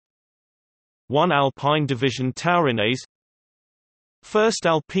1 Alpine Division Taurinese, 1st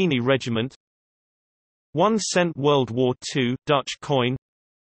Alpini Regiment, 1 cent World War II Dutch coin,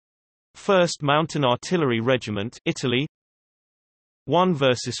 1st Mountain Artillery Regiment Italy, 1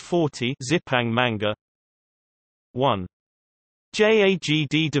 versus 40 Zipang Manga, 1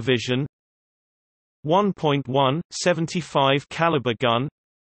 JAGD Division, 1.1 75 caliber gun,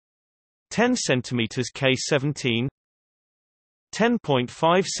 10 cm K17,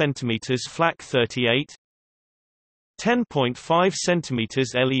 10.5 cm Flak 38, 10.5 cm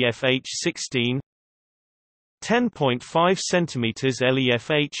LEFH 16, 10.5 cm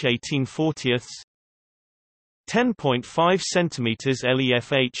LEFH 18/40, 10.5 cm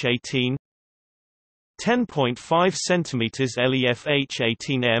LEFH 18, 10.5 cm LEFH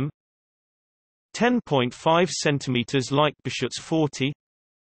 18M, 10.5 cm Leichtgeschütz 40,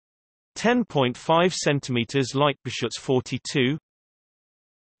 10.5 cm Leichtgeschütz 42,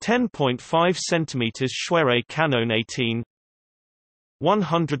 10.5 cm Schwere Kanone 18,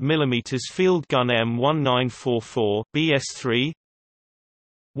 100 mm Field Gun M1944 BS3,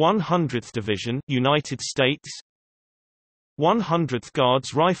 100th Division United States, 100th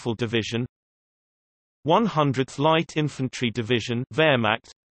Guards Rifle Division, 100th Light Infantry Division Wehrmacht,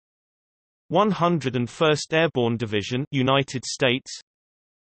 101st Airborne Division United States,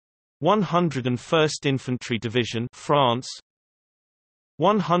 101st Infantry Division France,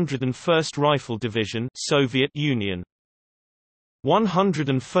 101st Rifle Division Soviet Union,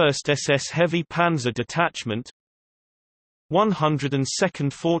 101st SS Heavy Panzer Detachment,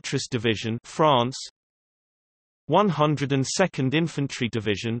 102nd Fortress Division France, 102nd Infantry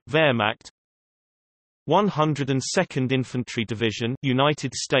Division Wehrmacht, 102nd Infantry Division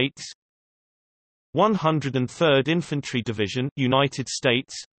United States, 103rd Infantry Division United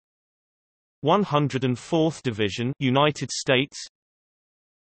States, 104th Division United States,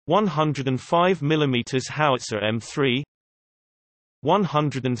 105 mm Howitzer M3,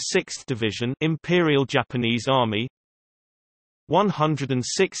 106th Division Imperial Japanese Army,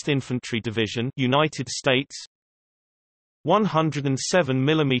 106th Infantry Division United States, 107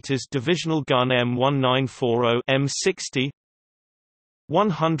 mm Divisional Gun M1940 M60,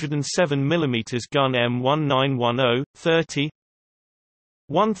 107 mm Gun M1910 30,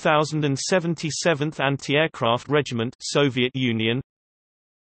 1077th Anti-Aircraft Regiment Soviet Union,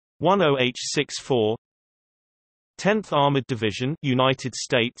 10H64, 10th Armored Division United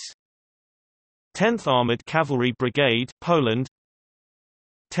States, 10th Armored Cavalry Brigade Poland,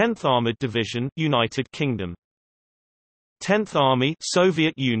 10th Armored Division United Kingdom, 10th Army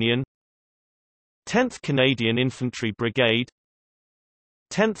Soviet Union, 10th Canadian Infantry Brigade,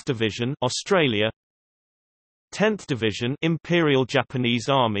 10th Division Australia, 10th Division Imperial Japanese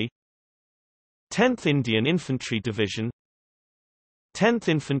Army, 10th Indian Infantry Division, 10th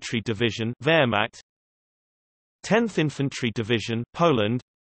Infantry Division Wehrmacht, 10th Infantry Division Poland,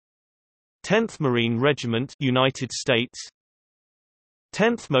 10th Marine Regiment United States,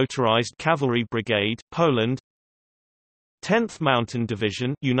 10th Motorized Cavalry Brigade Poland, 10th Mountain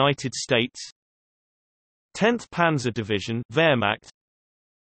Division United States, 10th Panzer Division Wehrmacht,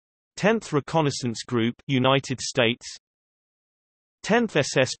 10th Reconnaissance Group United States, 10th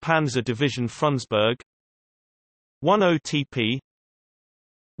SS Panzer Division Frundsberg, 1 OTP,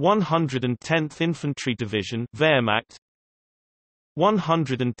 110th Infantry Division Wehrmacht,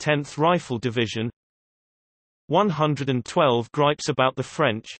 110th Rifle Division, 112 Gripes about the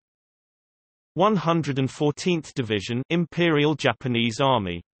French, 114th Division Imperial Japanese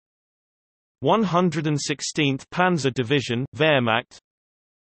Army, 116th Panzer Division Wehrmacht,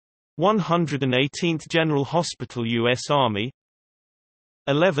 118th General Hospital U.S. Army,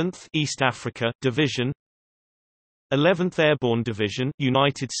 11th East Africa Division, 11th Airborne Division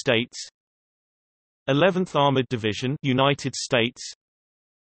United States, 11th Armored Division United States,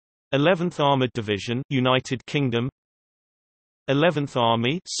 11th Armored Division United Kingdom, 11th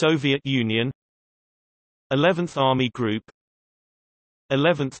Army Soviet Union, 11th Army Group,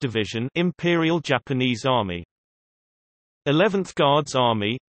 11th Division Imperial Japanese Army, 11th Guards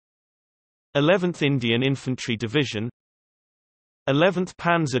Army, 11th Indian Infantry Division, 11th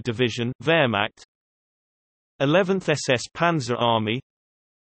Panzer Division Wehrmacht, 11th SS Panzer Army,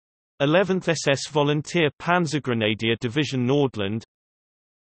 11th SS Volunteer Panzergrenadier Division Nordland,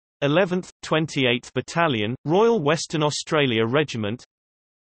 11th, 28th Battalion, Royal Western Australia Regiment,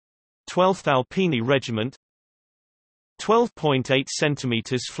 12th Alpini Regiment, 12.8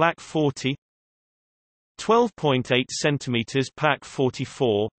 cm Flak 40, 12.8 cm Pak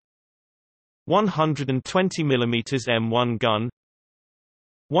 44, 120 mm M1 gun,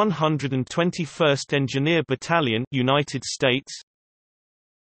 121st Engineer Battalion United States,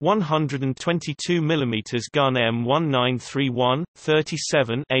 122 mm gun M1931,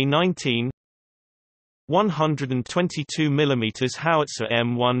 37 A19 122 mm howitzer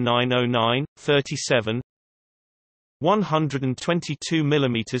M1909, 37 122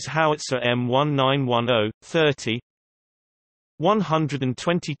 mm howitzer M1910, 30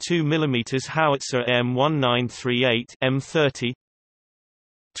 122 mm howitzer M1938 M30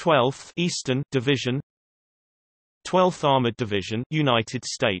 12th Eastern Division 12th Armored Division United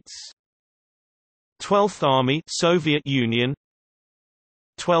States 12th Army Soviet Union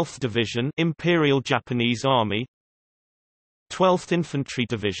 12th Division Imperial Japanese Army 12th Infantry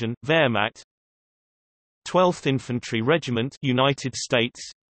Division Wehrmacht 12th Infantry Regiment United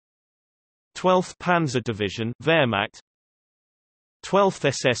States 12th Panzer Division Wehrmacht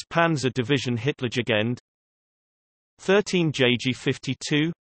 12th SS Panzer Division Hitlerjugend 13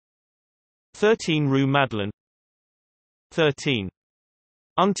 JG52 13 Rue Madeleine 13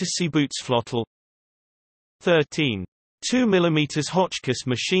 Unterseebootsflotille 13 2 mm Hotchkiss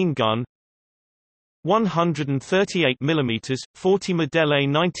machine gun 138 mm 40 Modèle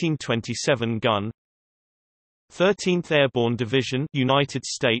 1927 gun 13th Airborne Division United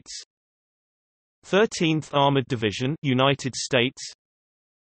States 13th Armored Division United States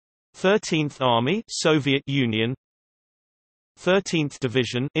 13th Army Soviet Union 13th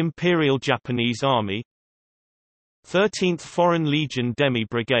Division Imperial Japanese Army 13th Foreign Legion Demi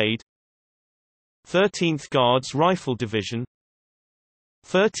Brigade 13th Guards Rifle Division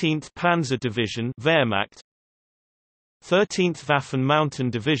 13th Panzer Division Wehrmacht 13th Waffen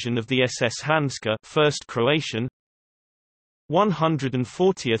Mountain Division of the SS Hanska 1st Croatian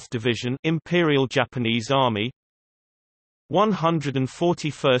 140th Division Imperial Japanese Army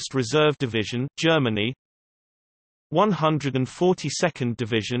 141st Reserve Division Germany 142nd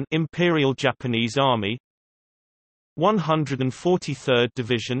Division Imperial Japanese Army 143rd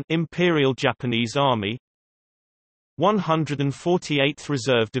Division Imperial Japanese Army 148th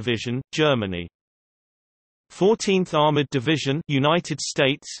Reserve Division Germany 14th Armored Division United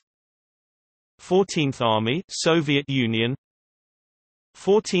States 14th Army Soviet Union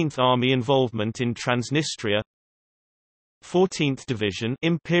 14th Army involvement in Transnistria 14th Division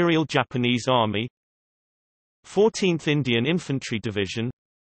Imperial Japanese Army 14th Indian Infantry Division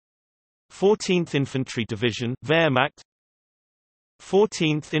 14th Infantry Division Wehrmacht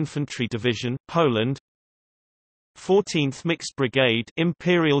 14th Infantry Division Poland 14th Mixed Brigade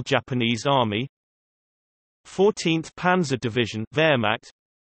Imperial Japanese Army 14th Panzer Division Wehrmacht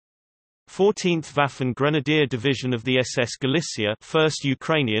 14th Waffen Grenadier Division of the SS Galicia 1st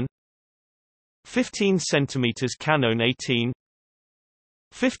Ukrainian 15 cm Canon 18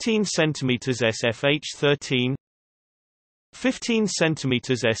 15 cm SFH 13 15 cm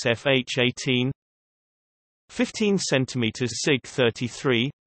SFH 18 15 cm SIG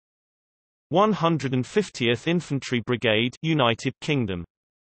 33 150th Infantry Brigade United Kingdom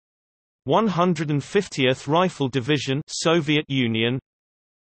 150th Rifle Division Soviet Union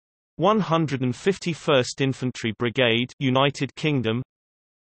 151st Infantry Brigade United Kingdom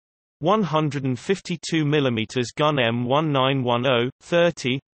 152 mm gun M1910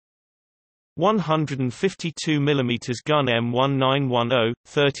 30 152 mm gun M1910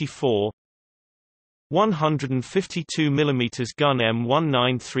 34 152 mm gun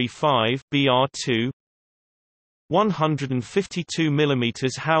M1935 BR2 152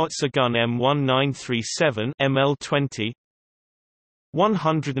 mm howitzer gun M1937 ML20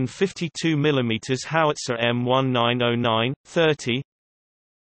 152 mm howitzer M1909 30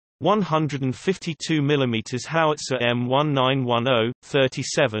 152 mm howitzer M1910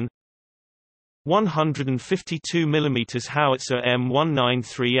 37 152 mm howitzer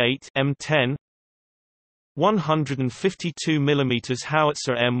M1938 M10 152 mm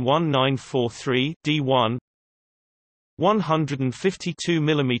howitzer M1943 D1 152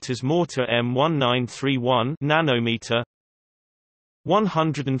 mm mortar M1931 nanometer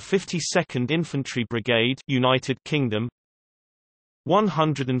 152nd Infantry Brigade United Kingdom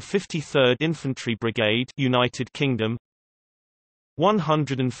 153rd Infantry Brigade United Kingdom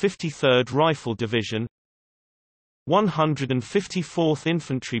 153rd Rifle Division 154th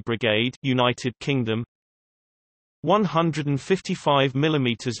Infantry Brigade United Kingdom 155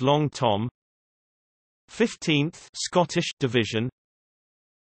 mm Long Tom 15th Scottish Division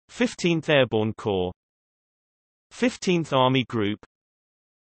 15th Airborne Corps 15th Army Group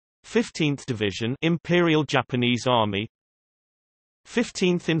 15th Division Imperial Japanese Army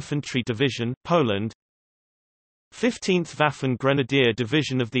 15th Infantry Division Poland 15th Waffen Grenadier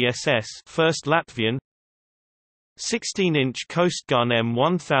Division of the SS 1st Latvian 16-inch Coast Gun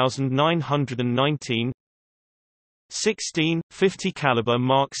M1919 16, 50 caliber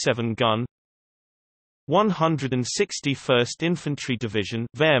Mark 7 gun. 161st Infantry Division,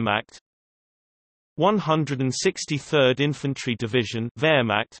 Wehrmacht. 163rd Infantry Division,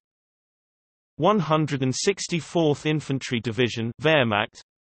 Wehrmacht. 164th Infantry Division, Wehrmacht.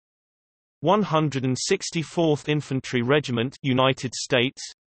 164th Infantry Regiment, United States.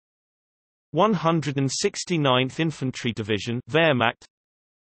 169th Infantry Division, Wehrmacht.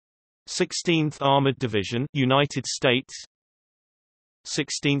 16th Armored Division, United States.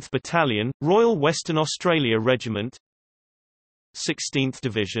 16th Battalion, Royal Western Australia Regiment. 16th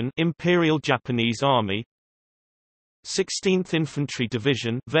Division, Imperial Japanese Army. 16th Infantry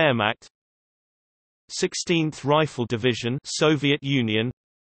Division, Wehrmacht. 16th Rifle Division, Soviet Union.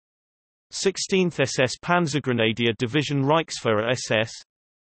 16th SS Panzergrenadier Division, Reichsführer SS.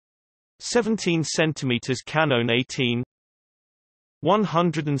 17 cm Canon 18.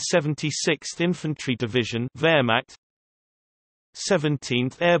 176th Infantry Division, Wehrmacht.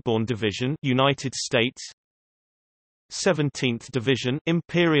 17th Airborne Division, United States. 17th Division,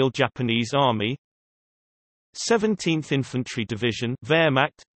 Imperial Japanese Army. 17th Infantry Division,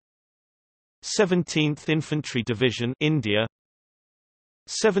 Wehrmacht. 17th Infantry Division, India.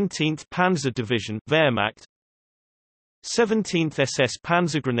 17th Panzer Division, Wehrmacht. 17th SS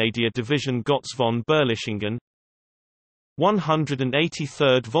Panzergrenadier Division, Gotz von Berlichingen.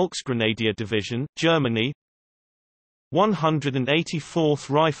 183rd Volksgrenadier Division, Germany. 184th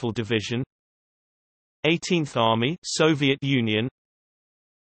Rifle Division. 18th Army, Soviet Union.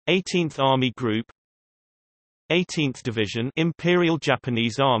 18th Army Group. 18th Division, Imperial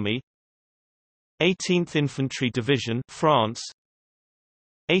Japanese Army. 18th Infantry Division, France.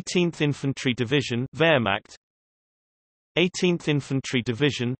 18th Infantry Division, Wehrmacht. 18th Infantry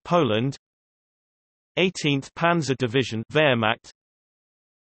Division, Poland. 18th Panzer Division, Wehrmacht.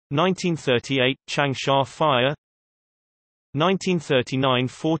 1938 Changsha Fire.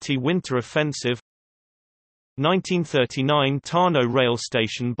 1939–40 Winter Offensive. 1939 Tarnow Rail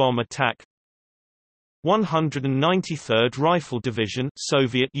Station bomb attack. 193rd Rifle Division,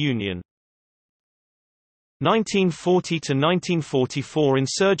 Soviet Union. 1940–1944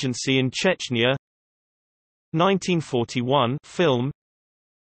 Insurgency in Chechnya. 1941 Film.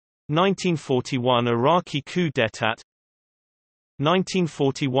 1941 Iraqi coup d'état.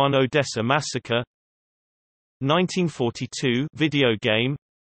 1941 Odessa massacre. 1942 video game.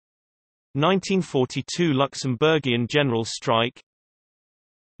 1942 Luxembourgian general strike.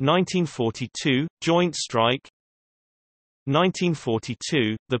 1942 joint strike.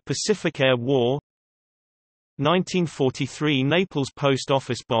 1942 the Pacific Air War. 1943 Naples post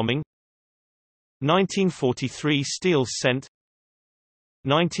office bombing. 1943 Steel Scent.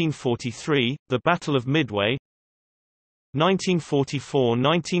 1943 the Battle of Midway.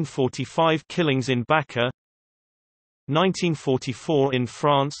 1944–1945 killings in Bacca. 1944 in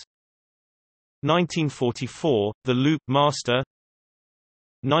France. 1944 the Loop Master.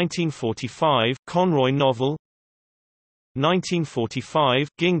 1945 Conroy novel. 1945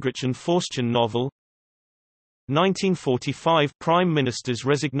 Gingrich and Forstchen novel. 1945 Prime Minister's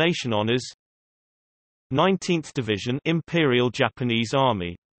resignation honors. 19th Division Imperial Japanese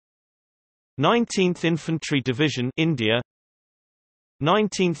Army. 19th Infantry Division India.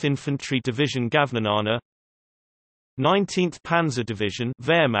 19th Infantry Division Gavnanana. 19th Panzer Division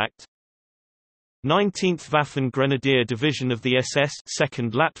Wehrmacht. 19th Waffen Grenadier Division of the SS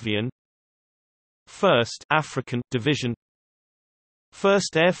 2nd Latvian. 1st African Division.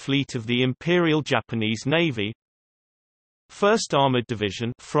 1st Air Fleet of the Imperial Japanese Navy. 1st Armored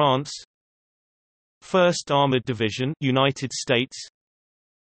Division France. 1st Armored Division United States.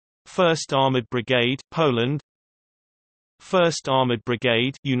 1st Armored Brigade Poland. 1st Armored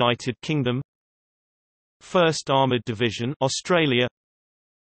Brigade United Kingdom. 1st Armored Division Australia.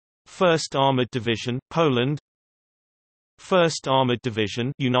 1st Armored Division Poland. 1st Armored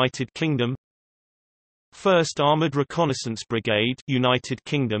Division United Kingdom. 1st Armored Reconnaissance Brigade United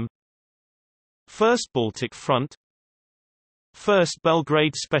Kingdom. 1st Baltic Front. 1st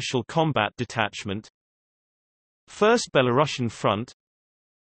Belgrade Special Combat Detachment. 1st Belarusian Front.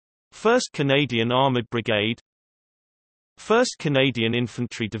 1st Canadian Armored Brigade. 1st Canadian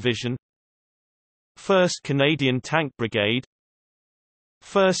Infantry Division. 1st Canadian Tank Brigade.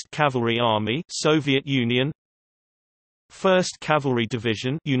 1st Cavalry Army Soviet Union. 1st Cavalry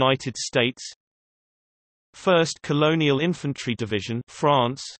Division United States. 1st Colonial Infantry Division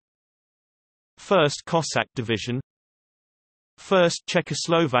France. 1st Cossack Division. 1st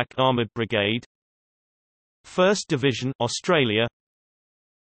Czechoslovak Armored Brigade. 1st Division Australia.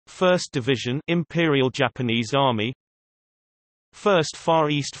 1st Division Imperial Japanese Army. 1st Far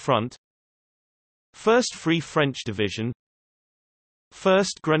East Front. 1st Free French Division,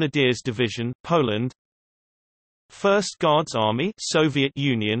 1st Grenadiers Division, Poland, 1st Guards Army, Soviet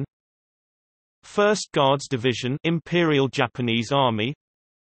Union, 1st Guards Division, Imperial Japanese Army,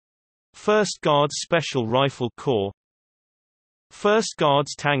 1st Guards Special Rifle Corps, 1st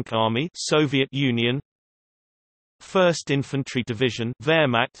Guards Tank Army, Soviet Union, 1st Infantry Division,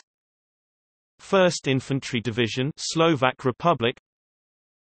 Wehrmacht, 1st Infantry Division, Slovak Republic,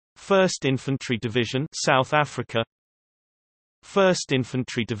 1st Infantry Division, South Africa, 1st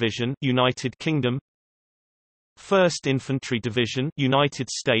Infantry Division, United Kingdom, 1st Infantry Division, United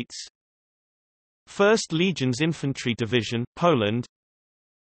States, 1st Legions Infantry Division, Poland,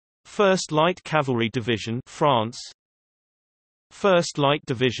 1st Light Cavalry Division, France, 1st Light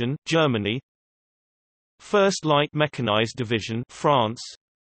Division, Germany, 1st Light Mechanized Division, France,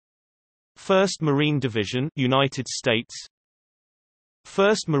 1st Marine Division, United States,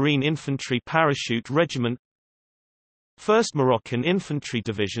 1st Marine Infantry Parachute Regiment, 1st Moroccan Infantry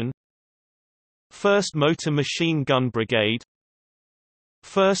Division, 1st Motor Machine Gun Brigade,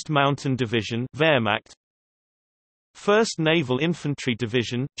 1st Mountain Division, Wehrmacht, 1st Naval Infantry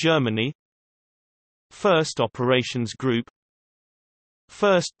Division, Germany, 1st Operations Group,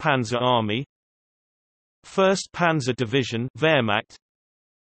 1st Panzer Army, 1st Panzer Division, Wehrmacht,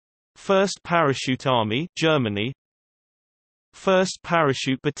 1st Parachute Army, Germany, 1st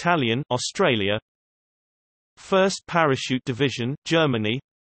Parachute Battalion, Australia, 1st Parachute Division, Germany,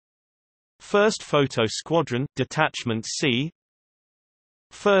 1st Photo Squadron, Detachment C,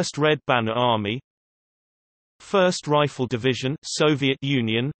 1st Red Banner Army, 1st Rifle Division, Soviet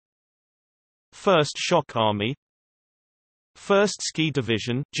Union, 1st Shock Army, 1st Ski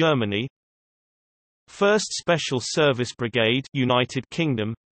Division, Germany, 1st Special Service Brigade, United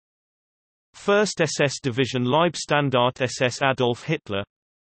Kingdom, 1st SS Division Leibstandarte SS Adolf Hitler,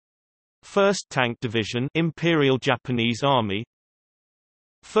 1st Tank Division, Imperial Japanese Army,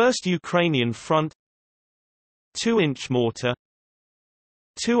 1st Ukrainian Front, 2-inch mortar,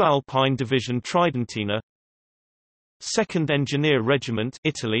 2 Alpine Division Tridentina, 2nd Engineer Regiment,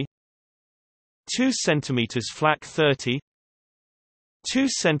 Italy, 2 cm Flak 30, 2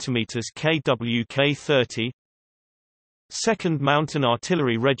 cm KWK 30, 2nd Mountain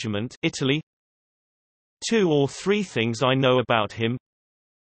Artillery Regiment, Italy, 2 or 3 things I know about him,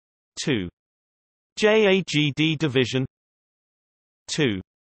 2 JAGD Division, 2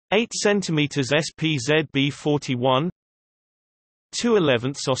 8 cm SPZB 41, 2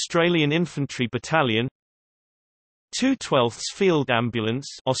 11th Australian Infantry Battalion, 2 12th Field Ambulance,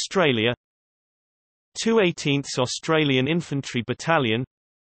 Australia, 2 18th Australian Infantry Battalion,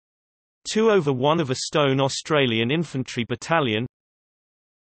 2 over 1 of a stone Australian Infantry Battalion,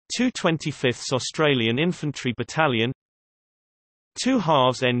 2 25th Australian Infantry Battalion, 2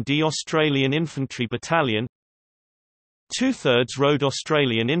 halves ND Australian Infantry Battalion, 2/3 Road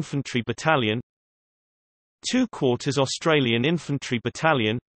Australian Infantry Battalion, 2 quarters Australian Infantry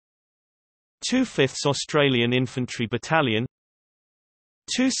Battalion, 2/5 Australian Infantry Battalion,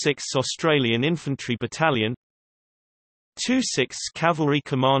 2/6 Australian Infantry Battalion, 2/6 Cavalry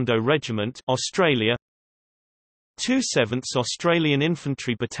Commando Regiment, Australia, 2/7 Australian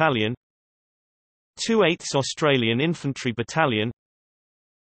Infantry Battalion, 2/8 Australian Infantry Battalion,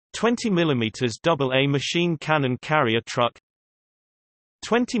 20 mm AA machine cannon carrier truck,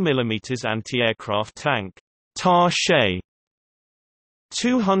 20 mm anti-aircraft tank, Tar-Shay,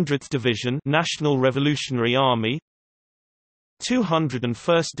 200th Division, National Revolutionary Army,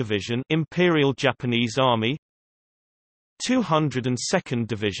 201st Division, Imperial Japanese Army, 202nd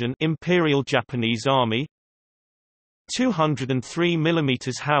Division, Imperial Japanese Army, 203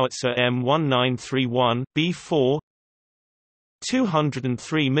 mm howitzer M1931 B4,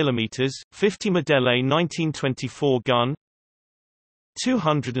 203 mm 50 Modèle 1924 gun,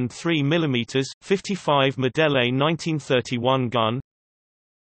 203 mm 55 Modèle 1931 gun,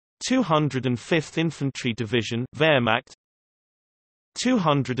 205th Infantry Division, Wehrmacht,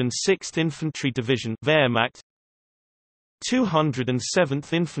 206th Infantry Division, Wehrmacht,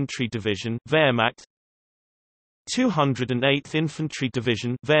 207th Infantry Division, Wehrmacht, 208th Infantry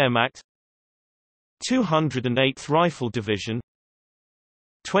Division, Wehrmacht, 208th Rifle Division,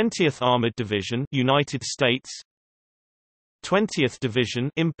 20th Armored Division, United States, 20th Division,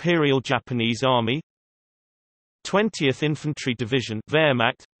 Imperial Japanese Army, 20th Infantry Division,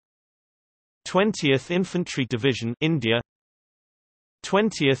 Wehrmacht, 20th Infantry Division, India,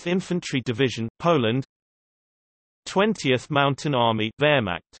 20th Infantry Division, Poland, 20th Mountain Army,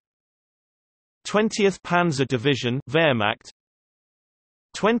 Wehrmacht, 20th Panzer Division, Wehrmacht,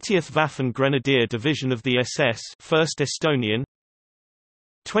 20th Waffen Grenadier Division of the SS, 1st Estonian,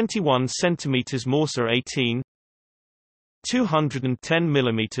 21 cm Morse 18, 210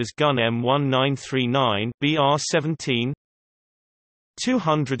 mm gun M1939 BR-17,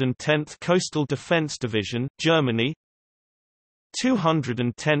 210th Coastal Defense Division, Germany,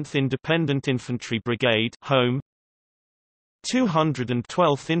 210th Independent Infantry Brigade, Home,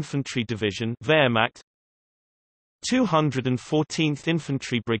 212th Infantry Division, Wehrmacht, 214th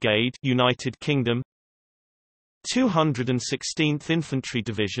Infantry Brigade, United Kingdom, 216th Infantry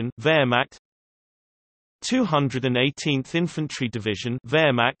Division, Wehrmacht, 218th Infantry Division,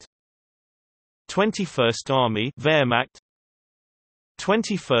 Wehrmacht, 21st Army, Wehrmacht,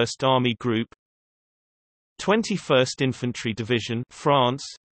 21st Army Group, 21st Infantry Division, France,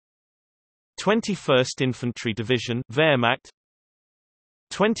 21st Infantry Division, Wehrmacht,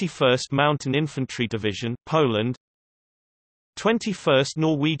 21st Mountain Infantry Division, Poland, 21st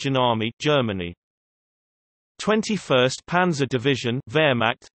Norwegian Army, Germany, 21st Panzer Division,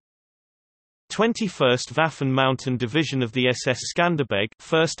 Wehrmacht, 21st Waffen Mountain Division of the SS Skanderbeg,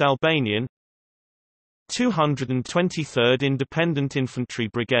 1st Albanian, 223rd Independent Infantry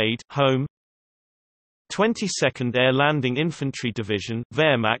Brigade, Home, 22nd Air Landing Infantry Division,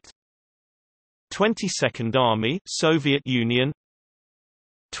 Wehrmacht, 22nd Army, Soviet Union,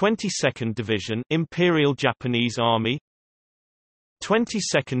 22nd Division, Imperial Japanese Army,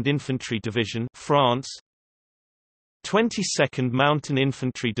 22nd Infantry Division, France, 22nd Mountain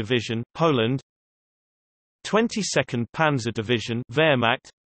Infantry Division, Poland, 22nd Panzer Division, Wehrmacht,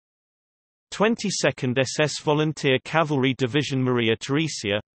 22nd SS Volunteer Cavalry Division Maria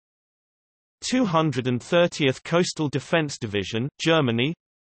Theresia, 230th Coastal Defense Division, Germany,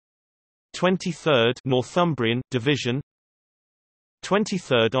 23rd Northumbrian Division,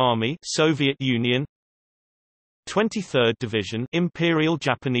 23rd Army, Soviet Union, 23rd Division, Imperial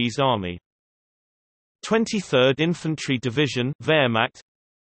Japanese Army, 23rd Infantry Division, Wehrmacht,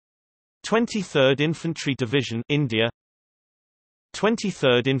 23rd Infantry Division, India,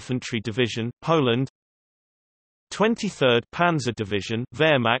 23rd Infantry Division, Poland, 23rd Panzer Division,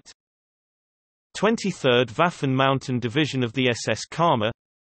 Wehrmacht, 23rd Waffen Mountain Division of the SS Kama,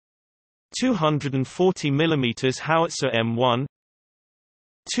 240 mm Howitzer M1,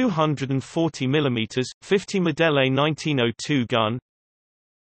 240 mm, 50 Modèle 1902 gun,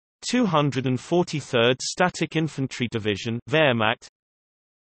 243rd Static Infantry Division, Wehrmacht,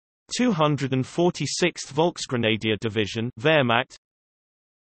 246th Volksgrenadier Division, Wehrmacht,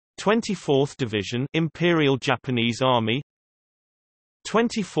 24th Division, Imperial Japanese Army,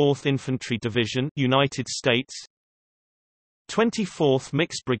 24th Infantry Division, United States, 24th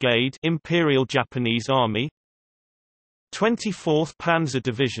Mixed Brigade, Imperial Japanese Army, 24th Panzer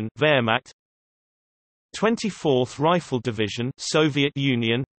Division, Wehrmacht, 24th Rifle Division, Soviet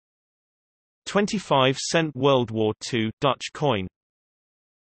Union, 25 cent World War II, Dutch coin,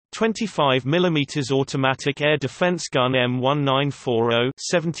 25 mm Automatic Air Defense Gun M1940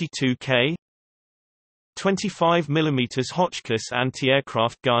 72K, 25 mm Hotchkiss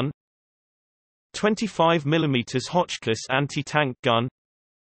Anti-Aircraft Gun, 25 mm Hotchkiss Anti-Tank Gun,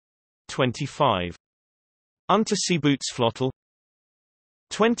 25 Unterseebootsflotte,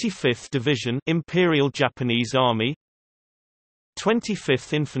 25th Division, Imperial Japanese Army,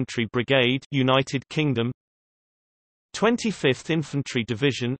 25th Infantry Brigade, United Kingdom, 25th Infantry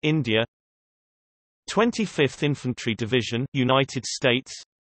Division, India, 25th Infantry Division, United States,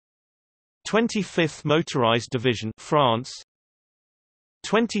 25th Motorized Division, France,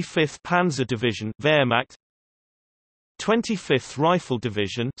 25th Panzer Division, Wehrmacht, 25th Rifle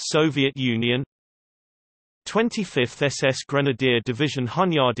Division, Soviet Union, 25th SS Grenadier Division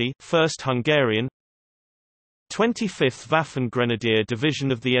Hunyadi, 1st Hungarian, 25th Waffen Grenadier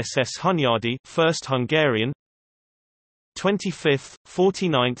Division of the SS Hunyadi, 1st Hungarian, 25th,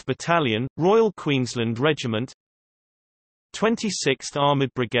 49th Battalion, Royal Queensland Regiment, 26th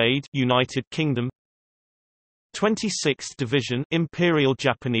Armoured Brigade, United Kingdom, 26th Division, Imperial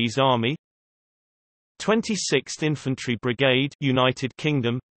Japanese Army, 26th Infantry Brigade, United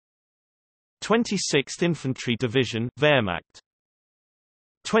Kingdom, 26th Infantry Division, Wehrmacht,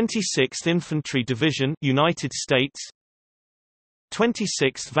 26th Infantry Division, United States,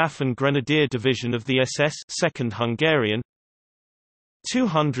 26th Waffen Grenadier Division of the SS 2nd Hungarian,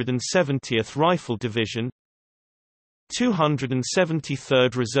 270th Rifle Division,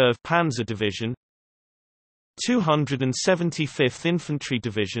 273rd Reserve Panzer Division, 275th Infantry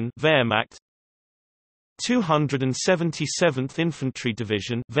Division, Wehrmacht, 277th Infantry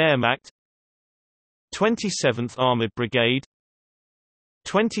Division, Wehrmacht, 27th Armored Brigade,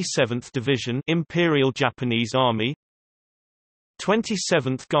 27th Division, Imperial Japanese Army,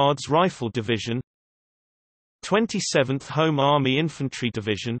 27th Guards Rifle Division, 27th Home Army Infantry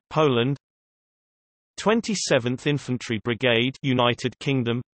Division, Poland. 27th Infantry Brigade, United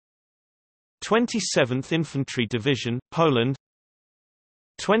Kingdom. 27th Infantry Division, Poland.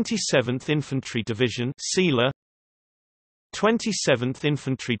 27th Infantry Division, Seeler. 27th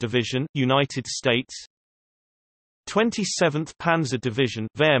Infantry Division, United States. 27th Panzer Division,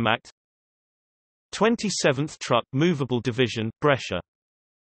 Wehrmacht. 27th Truck Movable Division, Brescia.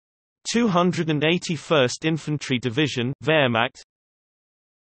 281st Infantry Division, Wehrmacht.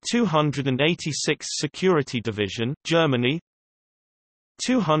 286th Security Division, Germany.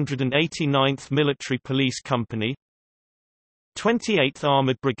 289th Military Police Company. 28th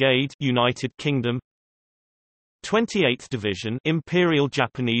Armored Brigade, United Kingdom. 28th Division, Imperial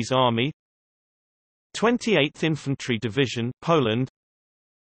Japanese Army. 28th Infantry Division, Poland.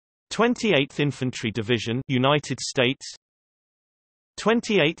 28th Infantry Division, United States.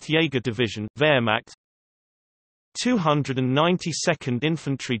 28th Jaeger Division, Wehrmacht. 292nd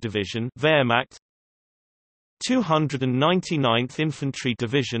Infantry Division, Wehrmacht. 299th Infantry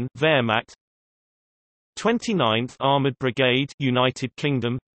Division, Wehrmacht. 29th Armored Brigade, United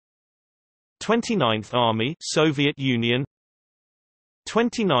Kingdom. 29th Army, Soviet Union.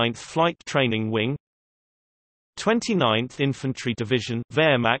 29th Flight Training Wing. 29th Infantry Division,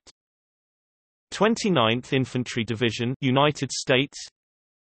 Wehrmacht. 29th Infantry Division, United States.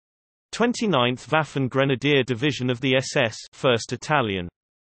 29th Waffen Grenadier Division of the SS, 1st Italian.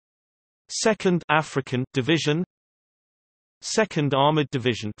 2nd African Division. 2nd Armored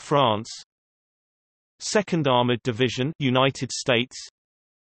Division, France. 2nd Armored Division, United States.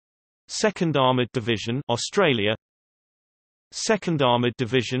 2nd Armored Division, Australia. 2nd Armored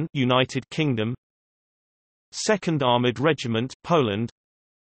Division, United Kingdom. 2nd Armored Regiment, Poland.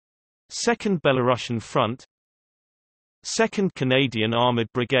 2nd Belarusian Front. 2nd Canadian Armored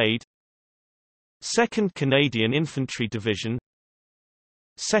Brigade. 2nd Canadian Infantry Division.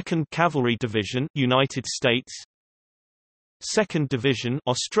 2nd Cavalry Division, United States. 2nd Division,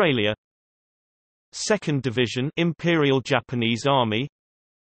 Australia. 2nd Division, Imperial Japanese Army.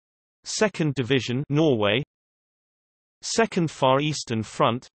 2nd Division, Norway. 2nd Far Eastern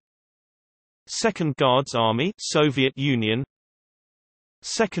Front. 2nd Guards Army, Soviet Union.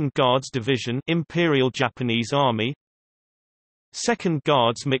 2nd Guards Division, Imperial Japanese Army. 2nd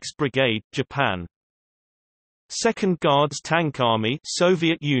Guards Mixed Brigade, Japan. 2nd Guards Tank Army,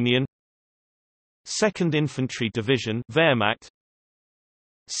 Soviet Union. 2nd Infantry Division, Wehrmacht.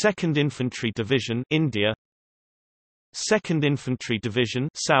 2nd Infantry Division, India. 2nd Infantry Division,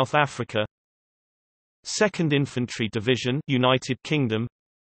 South Africa. 2nd Infantry Division, United Kingdom.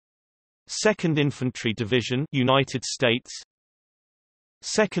 2nd Infantry Division, United States.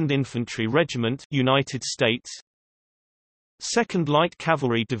 2nd Infantry Regiment, United States. 2nd Light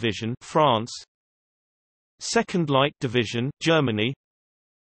Cavalry Division, France. 2nd Light Division, Germany.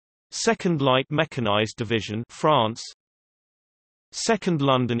 2nd Light Mechanized Division, France. 2nd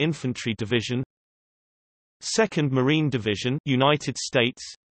London Infantry Division. 2nd Marine Division, United States.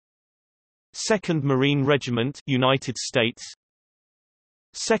 2nd Marine Regiment, United States.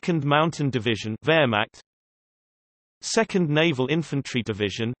 2nd Mountain Division, Wehrmacht. 2nd Naval Infantry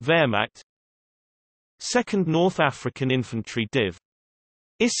Division, Wehrmacht. 2nd North African Infantry Div.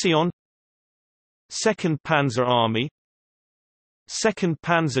 Ission. 2nd Panzer Army. 2nd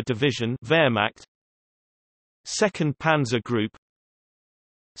Panzer Division, Wehrmacht. 2nd Panzer Group.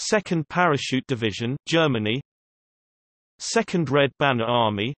 2nd Parachute Division, Germany. 2nd Red Banner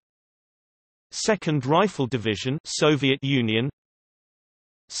Army. 2nd Rifle Division, Soviet Union.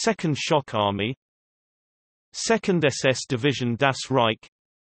 2nd Shock Army. 2nd SS Division Das Reich.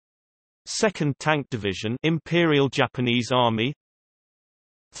 2nd Tank Division, Imperial Japanese Army.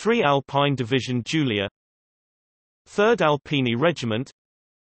 3 Alpine Division Julia. 3rd Alpini Regiment.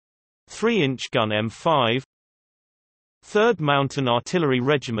 3-inch gun M5. 3rd Mountain Artillery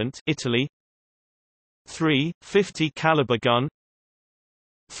Regiment, Italy. 3, 50 caliber gun.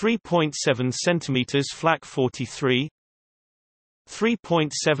 3.7 cm Flak 43.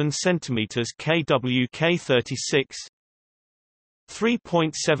 3.7 cm KWK 36.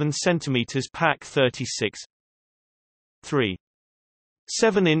 3.7 cm Pak 36. 3.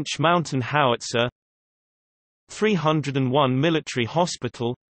 7-inch Mountain Howitzer. 301 Military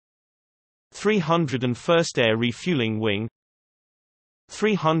Hospital. 301st Air Refueling Wing.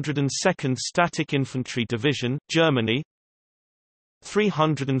 302nd Static Infantry Division, Germany.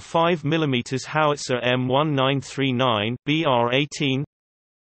 305 mm Howitzer M1939 BR18.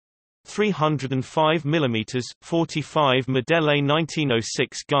 305 mm 45 Modèle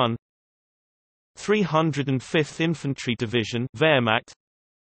 1906 gun. 305th Infantry Division, Wehrmacht.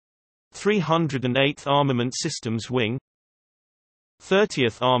 308th Armament Systems Wing,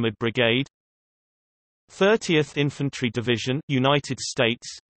 30th Armored Brigade, 30th Infantry Division, United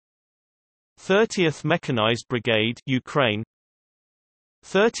States, 30th Mechanized Brigade, Ukraine,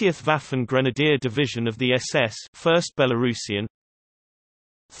 30th Waffen Grenadier Division of the SS, 1st Belarusian,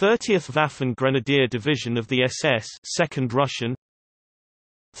 30th Waffen Grenadier Division of the SS, 2nd Russian,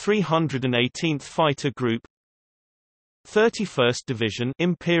 318th Fighter Group, 31st Division,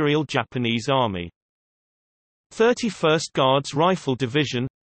 Imperial Japanese Army, 31st Guards Rifle Division,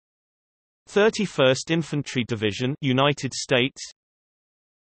 31st Infantry Division, United States,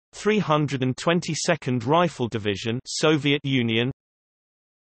 322nd Rifle Division, Soviet Union,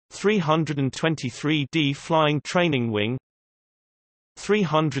 323d Flying Training Wing,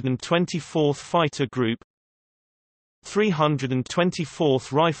 324th Fighter Group,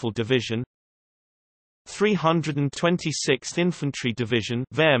 324th Rifle Division, 326th Infantry Division,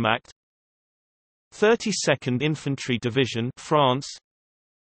 Wehrmacht, 32nd Infantry Division, France,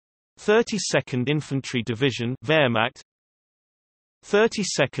 32nd Infantry Division, Wehrmacht,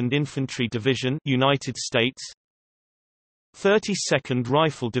 32nd Infantry Division, United States, 32nd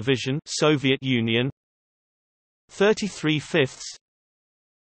Rifle Division, Soviet Union, 33/5ths,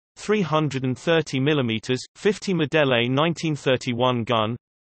 330 mm, 50 Modèle 1931 gun,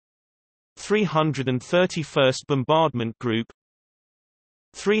 331st Bombardment Group,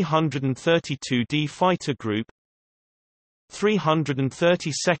 332d Fighter Group,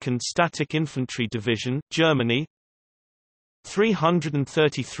 332nd Static Infantry Division, Germany,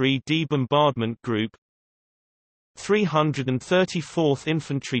 333d Bombardment Group, 334th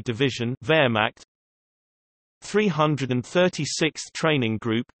Infantry Division, Wehrmacht, 336th Training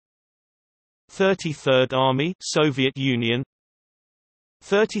Group, 33rd Army, Soviet Union,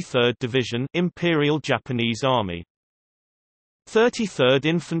 33rd Division, Imperial Japanese Army, 33rd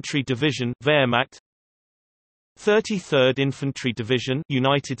Infantry Division, Wehrmacht, 33rd Infantry Division,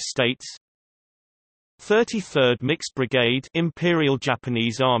 United States, 33rd Mixed Brigade, Imperial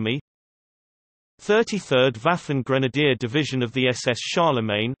Japanese Army, 33rd Waffen Grenadier Division of the SS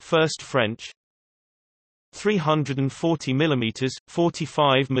Charlemagne, 1st French, 340 mm,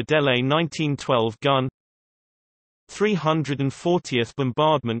 45 Modèle 1912 gun, 340th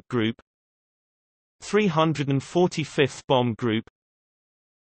Bombardment Group, 345th Bomb Group,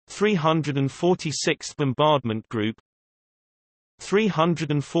 346th Bombardment Group,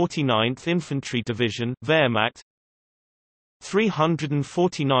 349th Infantry Division, Wehrmacht,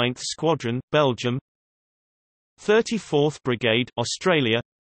 349th Squadron, Belgium, 34th Brigade, Australia,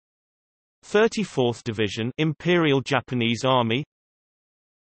 34th Division, Imperial Japanese Army,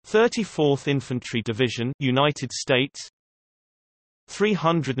 34th Infantry Division, United States,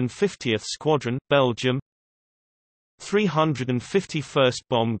 350th Squadron, Belgium, 351st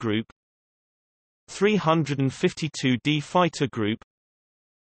Bomb Group, 352d Fighter Group,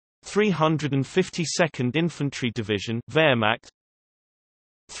 352nd Infantry Division, Wehrmacht,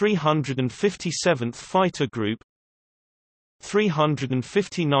 357th Fighter Group,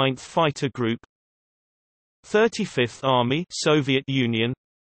 359th Fighter Group, 35th Army, Soviet Union,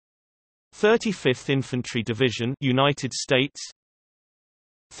 35th Infantry Division, United States,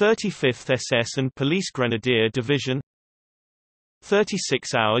 35th SS and Police Grenadier Division,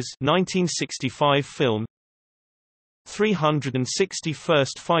 36 Hours 1965 film,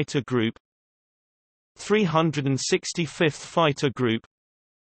 361st Fighter Group, 365th Fighter Group,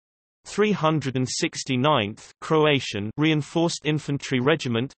 369th Croatian Reinforced Infantry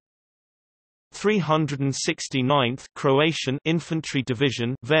Regiment, 369th Croatian Infantry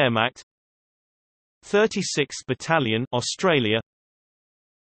Division, Wehrmacht, 36th Battalion, Australia,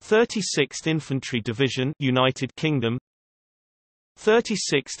 36th Infantry Division, United Kingdom,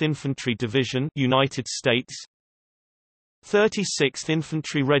 36th Infantry Division, United States, 36th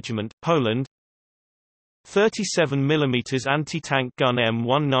Infantry Regiment, Poland, 37 mm anti-tank gun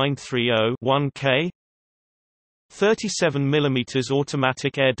M1930 1K, 37 mm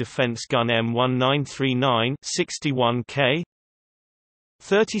automatic air defense gun M1939 61K,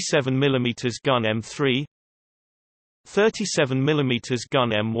 37 mm gun M3, 37 mm gun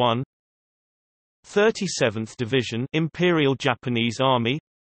M1, 37th Division, Imperial Japanese Army,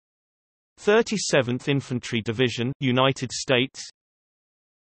 37th Infantry Division, United States,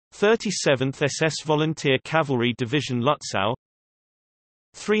 37th SS Volunteer Cavalry Division Lutzow,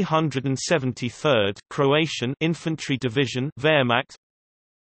 373rd Croatian Infantry Division, Wehrmacht,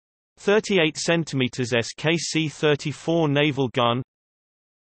 38 cm SKC-34 naval gun,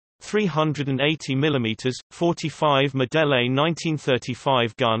 380 mm, 45 Modèle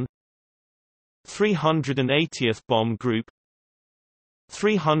 1935 gun, 380th Bomb Group,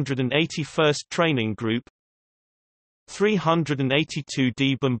 381st Training Group,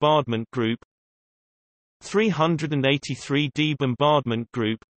 382d Bombardment Group, 383d Bombardment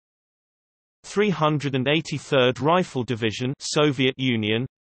Group, 383rd Rifle Division Soviet Union,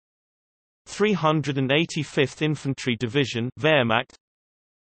 385th Infantry Division Wehrmacht,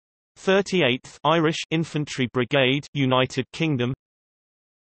 38th Irish Infantry Brigade United Kingdom,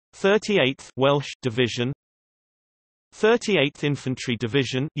 38th Welsh Division, 38th Infantry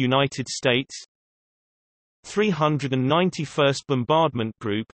Division United States, 391st Bombardment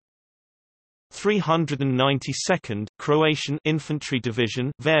Group, 392nd Croatian Infantry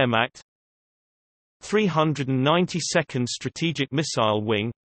Division Wehrmacht, 392nd Strategic Missile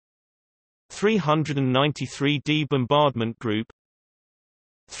Wing, 393d Bombardment Group,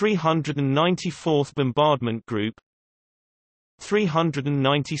 394th Bombardment Group,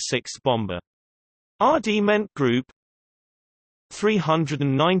 396th Bomber Ardement Group,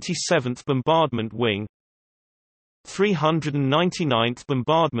 397th Bombardment Wing, 399th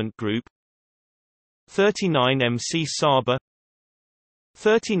Bombardment Group, 39 MC Sabre,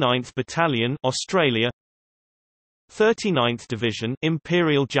 39th Battalion Australia, 39th Division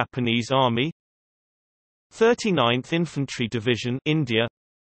Imperial Japanese Army, 39th Infantry Division India,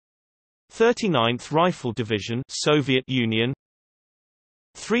 39th Rifle Division Soviet Union,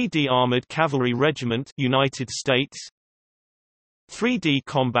 3D Armored Cavalry Regiment United States, 3D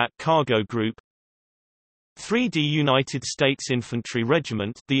Combat Cargo Group, 3D United States Infantry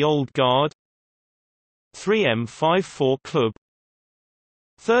Regiment The Old Guard, 3M54 Club,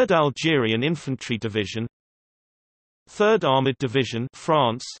 3rd Algerian Infantry Division, 3rd Armored Division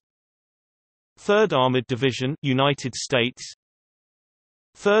France, 3rd Armored Division United States,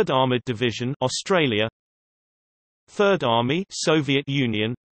 3rd Armored Division Australia, 3rd Army Soviet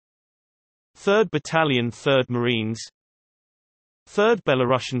Union, 3rd Battalion 3rd Marines, 3rd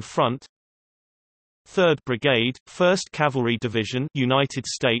Belarusian Front, 3rd Brigade 1st Cavalry Division United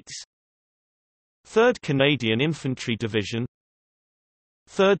States, 3rd Canadian Infantry Division,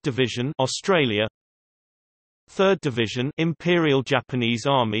 3rd Division Australia, 3rd Division Imperial Japanese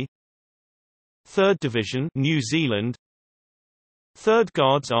Army, 3rd Division New Zealand, 3rd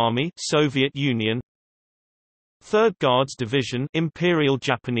Guards Army Soviet Union, 3rd Guards Division Imperial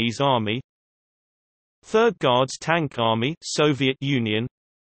Japanese Army, 3rd Guards Tank Army Soviet Union,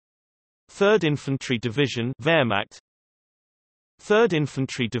 3rd Infantry Division Wehrmacht, 3rd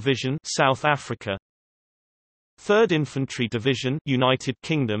Infantry Division South Africa, 3rd Infantry Division United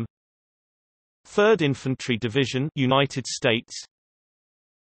Kingdom, 3rd Infantry Division United States,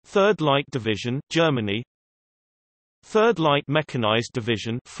 3rd Light Division Germany, 3rd Light Mechanized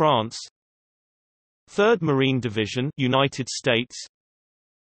Division France, 3rd Marine Division United States,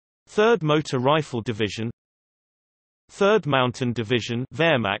 3rd Motor Rifle Division, 3rd Mountain Division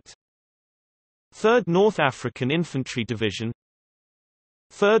Wehrmacht, 3rd North African Infantry Division,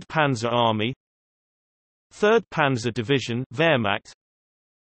 3rd Panzer Army, 3rd Panzer Division Wehrmacht,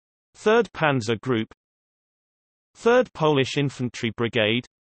 3rd Panzer Group, 3rd Polish Infantry Brigade,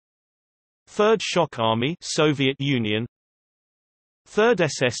 3rd Shock Army Soviet Union, 3rd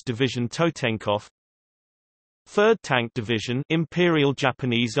SS Division Totenkov, 3rd Tank Division Imperial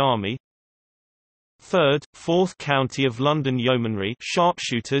Japanese Army, 3rd, 4th County of London Yeomanry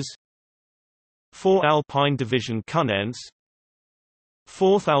Sharpshooters, 4th Alpine Division Cunnaens,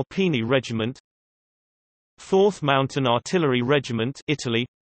 4th Alpini Regiment, 4th Mountain Artillery Regiment Italy,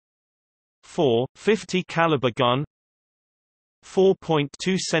 4, 50 caliber gun,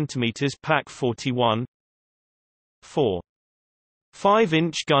 4.2 cm Pak 41, 4,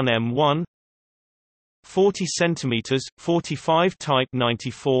 5-inch gun M1, 40 cm 45 Type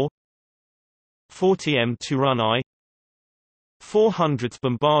 94, 40 M2 I, 400th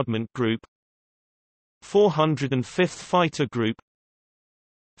Bombardment Group, 405th Fighter Group,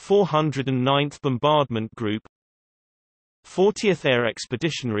 409th Bombardment Group, 40th Air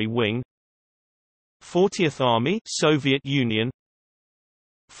Expeditionary Wing, 40th Army Soviet Union,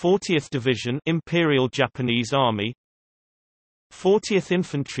 40th Division Imperial Japanese Army, 40th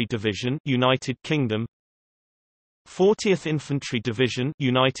Infantry Division United Kingdom, 40th Infantry Division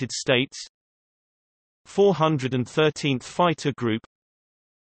United States, 413th Fighter Group,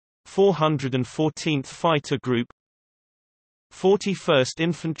 414th Fighter Group, 41st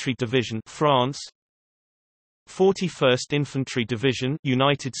Infantry Division France, 41st Infantry Division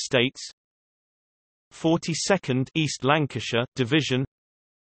United States, 42nd East Lancashire Division,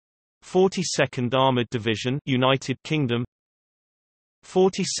 42nd Armoured Division United Kingdom,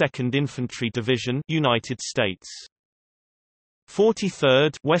 42nd Infantry Division United States,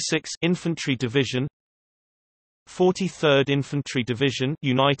 43rd Wessex Infantry Division, 43rd Infantry Division,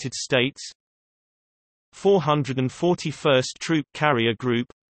 United States. 441st Troop Carrier Group,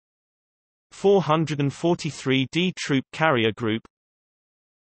 443d Troop Carrier Group,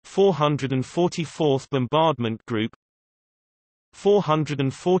 444th Bombardment Group,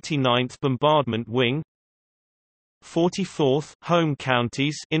 449th Bombardment Wing, 44th Home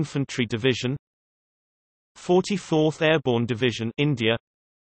Counties Infantry Division, 44th Airborne Division India,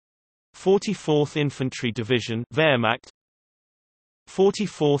 44th Infantry Division Wehrmacht,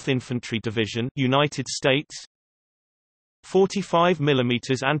 44th Infantry Division United States, 45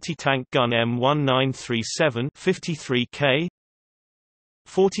 mm anti-tank gun M1937 53K,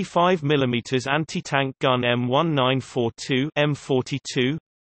 45 mm anti-tank gun M1942 M42,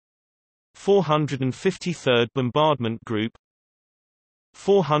 453rd Bombardment Group,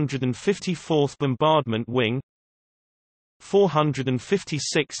 454th Bombardment Wing,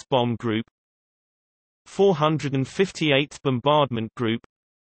 456th Bomb Group, 458th Bombardment Group,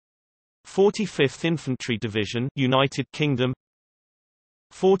 45th Infantry Division United Kingdom,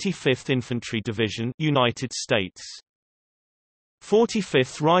 45th Infantry Division United States,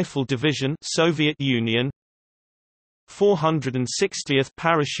 45th Rifle Division Soviet Union, 460th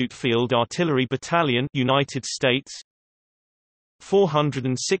Parachute Field Artillery Battalion United States,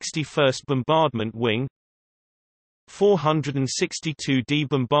 461st Bombardment Wing, 462d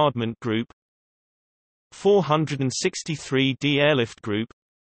Bombardment Group, 463d Airlift Group,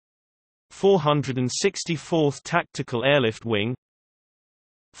 464th Tactical Airlift Wing,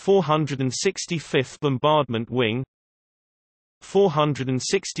 465th Bombardment Wing,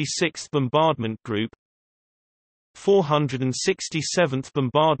 466th Bombardment Group, 467th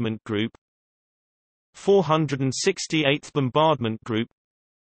Bombardment Group, 468th Bombardment Group,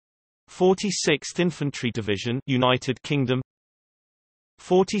 46th Infantry Division United Kingdom,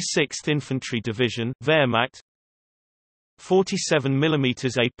 46th Infantry Division Wehrmacht, 47 mm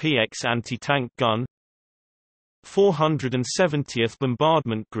APX anti-tank gun, 470th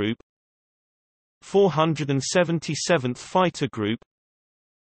Bombardment Group, 477th Fighter Group,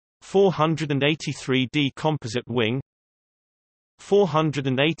 483d Composite Wing,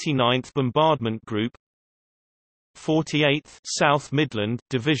 489th Bombardment Group, 48th South Midland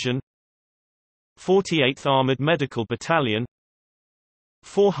Division, 48th Armored Medical Battalion,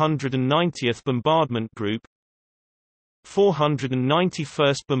 490th Bombardment Group,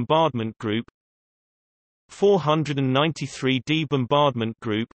 491st Bombardment Group, 493d Bombardment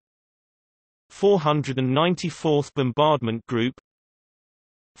Group, 494th Bombardment Group,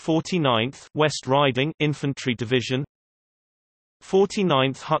 49th West Riding Infantry Division,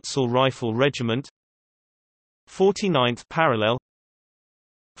 49th Hutzel Rifle Regiment, 49th Parallel,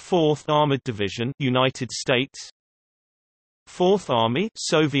 4th Armored Division United States, 4th Army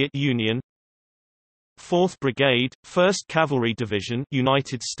Soviet Union, 4th Brigade 1st Cavalry Division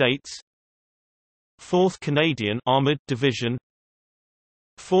United States, 4th Canadian Armored Division,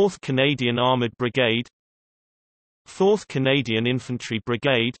 4th Canadian Armored Brigade, 4th Canadian Infantry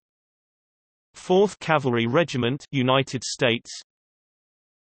Brigade, 4th Cavalry Regiment United States,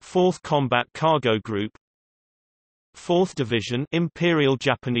 4th Combat Cargo Group, 4th Division Imperial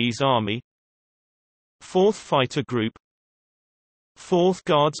Japanese Army, 4th Fighter Group, 4th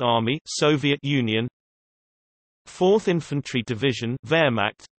Guards Army Soviet Union, 4th Infantry Division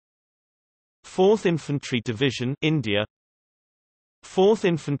Wehrmacht, 4th Infantry Division India, 4th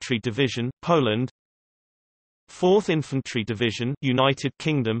Infantry Division Poland, 4th Infantry Division United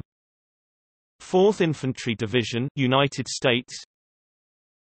Kingdom, 4th Infantry Division United States,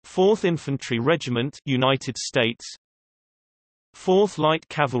 4th Infantry Regiment United States, 4th Light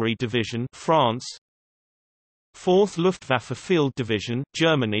Cavalry Division France, 4th Luftwaffe Field Division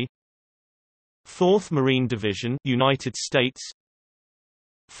Germany, 4th Marine Division United States,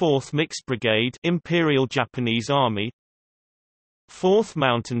 4th Mixed Brigade Imperial Japanese Army, 4th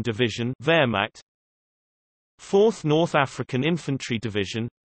Mountain Division Wehrmacht, 4th North African Infantry Division,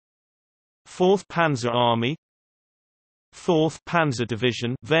 4th Panzer Army, 4th Panzer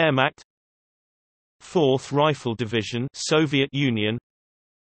Division Wehrmacht, 4th Rifle Division Soviet Union,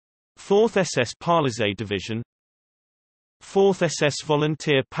 4th SS Palaiseau Division, 4th SS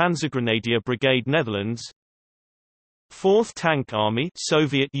Volunteer Panzergrenadier Brigade Netherlands, 4th Tank Army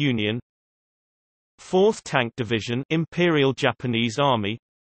Soviet Union, 4th Tank Division Imperial Japanese Army,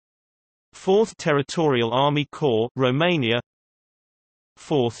 4th Territorial Army Corps Romania,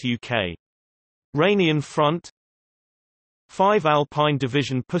 4th UK Rhenian Front, 5 Alpine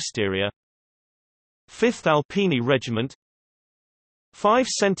Division Pusteria, 5th Alpini Regiment, 5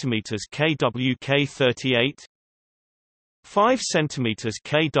 cm KWK 38, 5 cm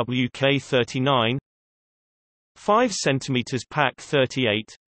KWK 39, 5 cm Pak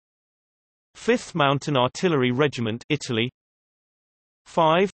 38. 5th Mountain Artillery Regiment, Italy.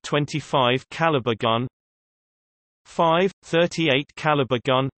 5.25 caliber gun. 5.38 caliber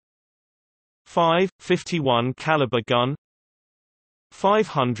gun. 5.51 caliber gun.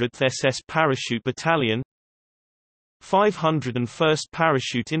 500th SS Parachute Battalion. 501st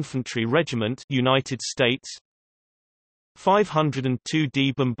Parachute Infantry Regiment, United States.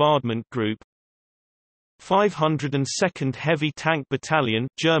 502d Bombardment Group. 502nd Heavy Tank Battalion,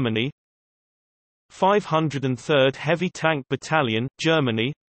 Germany. 503rd Heavy Tank Battalion,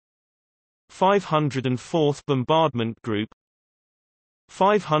 Germany. 504th Bombardment Group.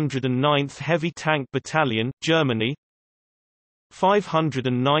 509th Heavy Tank Battalion, Germany.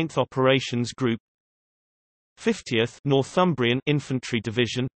 509th Operations Group. 50th Northumbrian Infantry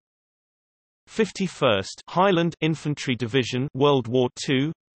Division. 51st Highland Infantry Division, World War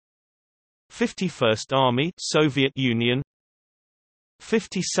II. 51st Army, Soviet Union.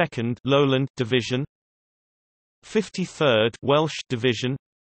 52nd Lowland Division. 53rd Welsh Division.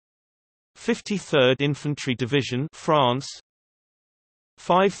 53rd Infantry Division, France.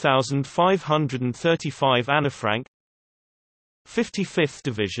 5535 Annefrank. 55th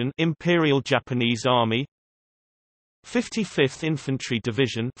Division, Imperial Japanese Army. 55th Infantry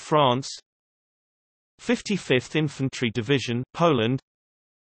Division, France. 55th Infantry Division, Poland.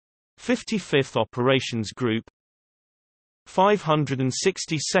 55th Operations Group.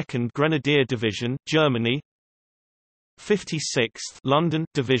 562nd Grenadier Division, Germany. 56th London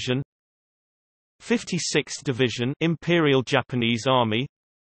Division. 56th Division, Imperial Japanese Army.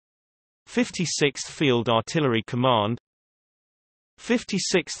 56th Field Artillery Command.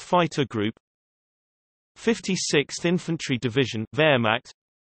 56th Fighter Group. 56th Infantry Division, Wehrmacht.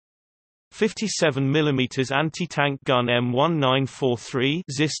 57 mm Anti-Tank Gun M1943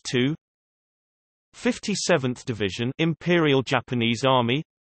 ZIS-2. 57th Division, Imperial Japanese Army.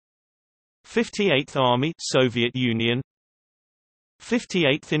 58th Army, Soviet Union.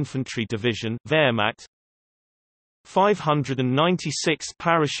 58th Infantry Division, Wehrmacht. 596th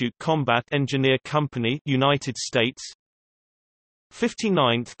Parachute Combat Engineer Company, United States.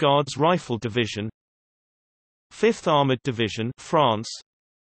 59th Guards Rifle Division. 5th Armored Division, France.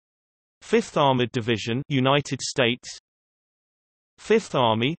 5th Armored Division, United States. 5th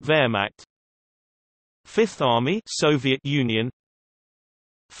Army, Wehrmacht. 5th Army, Soviet Union.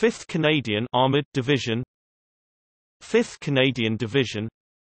 5th Canadian Armored Division. 5th Canadian Division.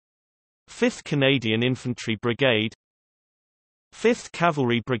 5th Canadian Infantry Brigade. 5th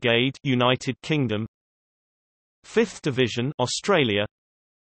Cavalry Brigade, United Kingdom. 5th Division, Australia.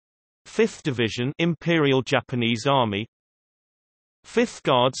 5th Division, Imperial Japanese Army. 5th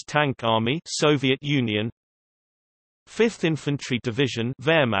Guards Tank Army, Soviet Union. 5th Infantry Division,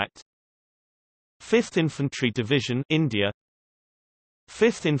 Wehrmacht. 5th Infantry Division, India.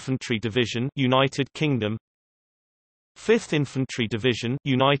 5th Infantry Division, United Kingdom. 5th Infantry Division,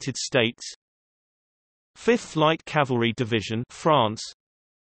 United States. 5th Light Cavalry Division, France.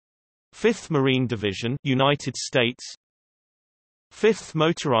 5th Marine Division, United States. 5th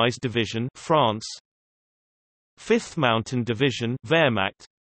Motorized Division, France. 5th Mountain Division, Wehrmacht.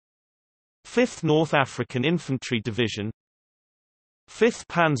 5th North African Infantry Division. 5th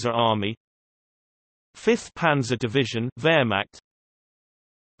Panzer Army. 5th Panzer Division, Wehrmacht.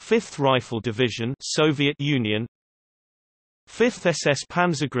 5th Rifle Division, Soviet Union. 5th SS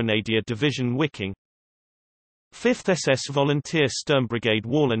Panzergrenadier Division Wiking. 5th SS Volunteer Sturmbrigade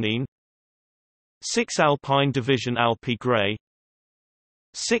Wallenien. 6th Alpine Division Alpi Grey.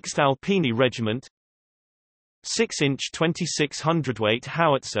 6th Alpini Regiment. 6-inch 26 hundredweight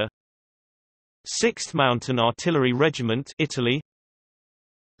howitzer. 6th Mountain Artillery Regiment, Italy.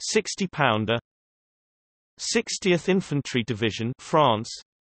 60-pounder. 60th Infantry Division, France.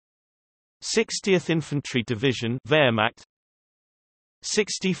 60th Infantry Division, Wehrmacht.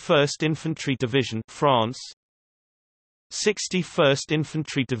 61st Infantry Division, France. 61st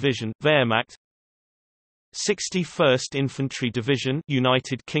Infantry Division, Wehrmacht. 61st Infantry Division,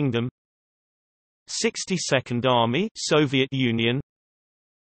 United Kingdom. 62nd Army, Soviet Union.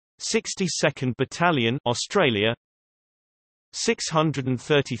 62nd Battalion, Australia.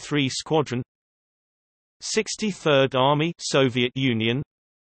 633 Squadron. 63rd Army, Soviet Union.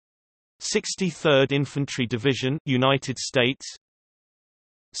 63rd Infantry Division, United States.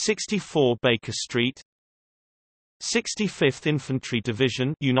 64 Baker Street. 65th Infantry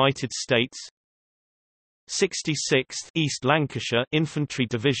Division, United States. 66th East Lancashire Infantry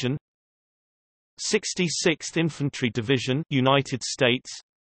Division. 66th Infantry Division, United States.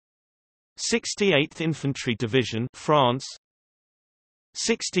 68th Infantry Division, France.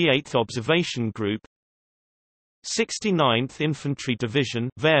 68th Observation Group. 69th Infantry Division,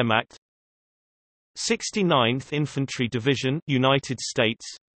 Wehrmacht. 69th Infantry Division, United States.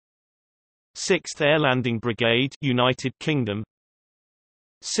 6th Air Landing Brigade, United Kingdom.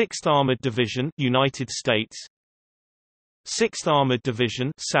 6th Armored Division, United States. 6th Armored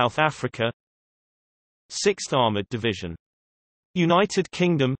Division, South Africa. 6th Armored Division, United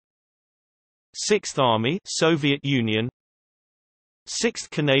Kingdom. 6th Army, Soviet Union. 6th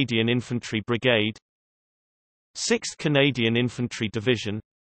Canadian Infantry Brigade. 6th Canadian Infantry Division.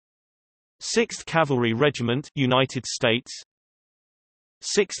 6th Cavalry Regiment, United States.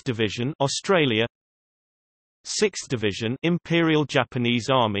 6th Division, Australia. 6th Division, Imperial Japanese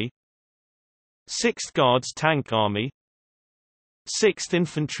Army. 6th Guards Tank Army. 6th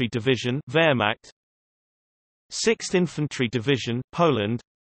Infantry Division, Wehrmacht. 6th Infantry Division, Poland.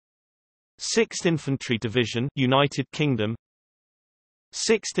 6th Infantry Division, United Kingdom.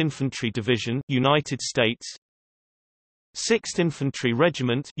 6th Infantry Division, United States. 6th Infantry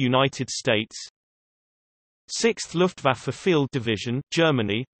Regiment, United States. 6th Luftwaffe Field Division,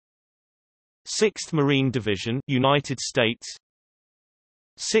 Germany. 6th Marine Division, United States.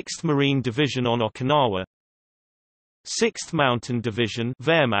 6th Marine Division on Okinawa. 6th Mountain Division,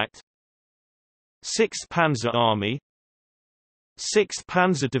 Wehrmacht. 6th Panzer Army. 6th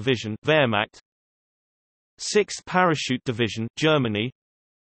Panzer Division, Wehrmacht. 6th Parachute Division, Germany.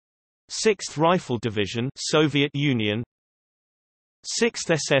 6th Rifle Division, Soviet Union. 6th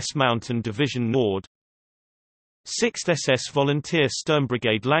SS Mountain Division Nord. 6th SS Volunteer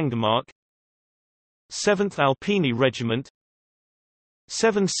Sturmbrigade Langemark. 7th Alpini Regiment.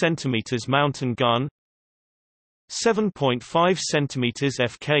 7 cm Mountain Gun. 7.5 cm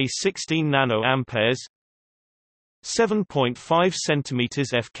FK 16 nanoamperes. 7.5 cm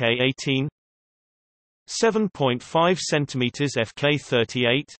FK 18. 7.5 cm FK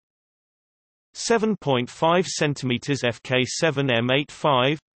 38. 7.5 cm FK 7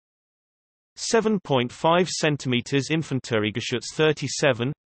 M85. 7.5 cm Infanteriegeschütz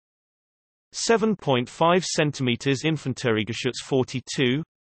 37. 7.5 cm Infanteriegeschütz 42.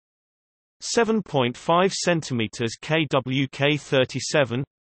 7.5 cm KWK 37.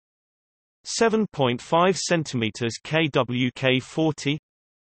 7.5 cm KWK 40.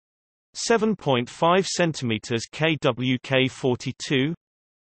 7.5 cm KWK 42.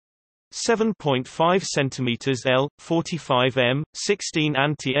 7.5 cm L-45M, 16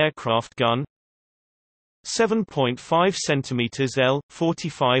 anti-aircraft gun. 7.5 cm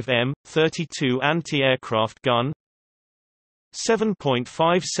L-45M, 32 anti-aircraft gun.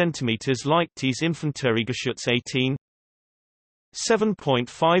 7.5 cm Leichtes Infanteriegeschütz 18.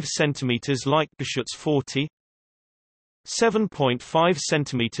 7.5 cm Leichtgeschütz 40. 7.5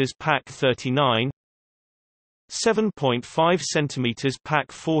 cm Pak 39. 7.5 cm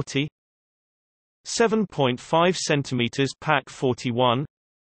Pak 40. 7.5 cm Pak 41.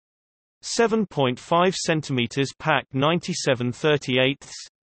 7.5 cm Pak 97/38.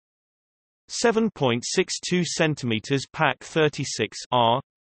 7.62 cm Pak 36 R.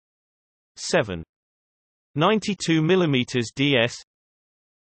 7. 92 mm DS.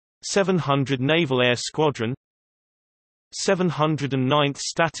 700 Naval Air Squadron. 709th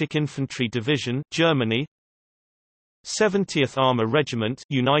Static Infantry Division, Germany. 70th Armor Regiment,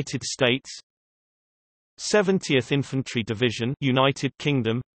 United States. 70th Infantry Division, United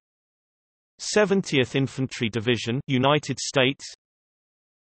Kingdom. 70th Infantry Division, United States.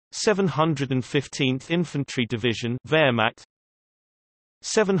 715th Infantry Division, Wehrmacht.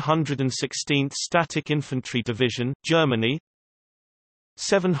 716th Static Infantry Division, Germany.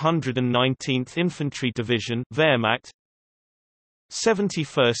 719th Infantry Division, Wehrmacht.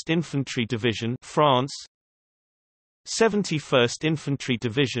 71st Infantry Division, France. 71st Infantry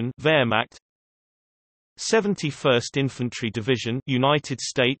Division, Wehrmacht. 71st Infantry Division, United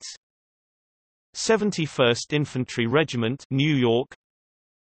States. 71st Infantry Regiment, New York.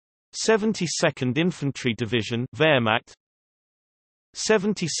 72nd Infantry Division, Wehrmacht.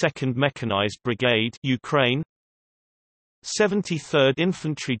 72nd Mechanized Brigade, Ukraine. 73rd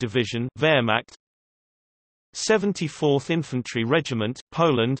Infantry Division, Wehrmacht. 74th Infantry Regiment,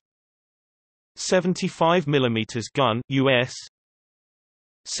 Poland. 75 mm gun, US.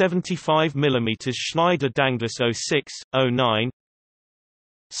 75 mm Schneider Danglas 06-09.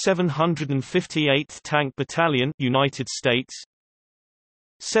 758th Tank Battalion, United States.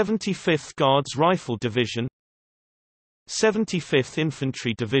 75th Guards Rifle Division. 75th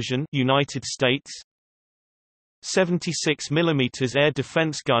Infantry Division, United States. 76 mm Air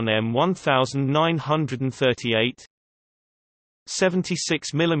Defense Gun M1938.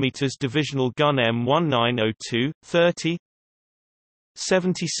 76 mm Divisional Gun M1902, 30.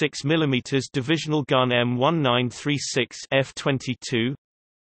 76 mm divisional gun M1936 F-22,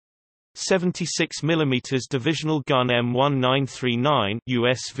 76 mm divisional gun M1939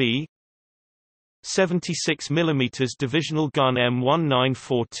 USV, 76 mm divisional gun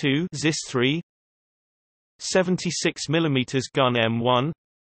M1942 ZIS-3, 76 mm gun M1,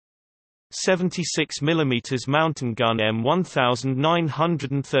 76 mm mountain gun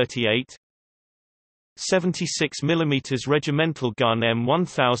M1938, 76 mm regimental gun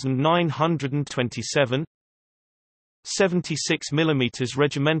M1927, 76 mm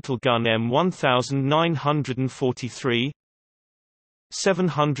regimental gun M1943,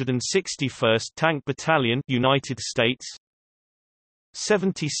 761st Tank Battalion, United States,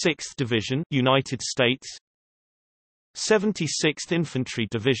 76th Division, United States, 76th Infantry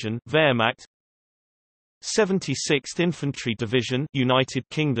Division, Wehrmacht, 76th Infantry Division, United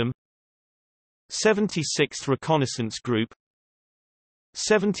Kingdom, 76th Reconnaissance Group,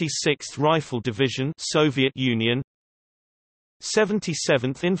 76th Rifle Division, Soviet Union,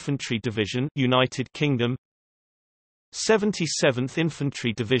 77th Infantry Division, United Kingdom, 77th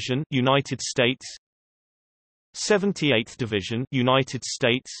Infantry Division, United States, 78th Division, United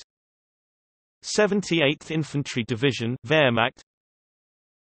States, 78th Infantry Division, Wehrmacht,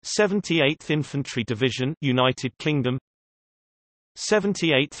 78th Infantry Division, United Kingdom,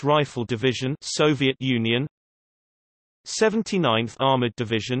 78th Rifle Division, Soviet Union, 79th Armored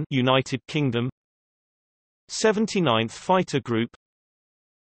Division, United Kingdom, 79th Fighter Group,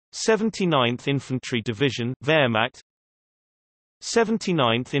 79th Infantry Division, Wehrmacht,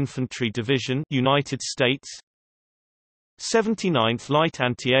 79th Infantry Division, United States, 79th Light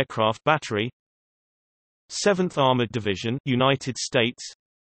Anti-Aircraft Battery, 7th Armored Division, United States,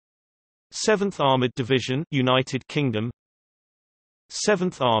 7th Armored Division, United Kingdom,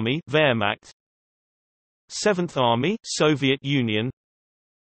 7th Army, Wehrmacht, 7th Army, Soviet Union,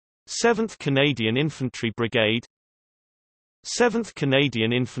 7th Canadian Infantry Brigade, 7th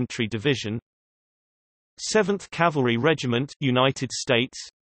Canadian Infantry Division, 7th Cavalry Regiment, United States,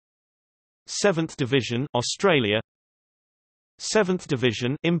 7th Division, Australia, 7th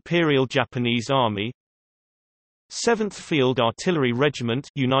Division, Imperial Japanese Army, 7th Field Artillery Regiment,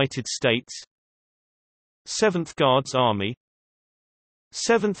 United States, 7th Guards Army,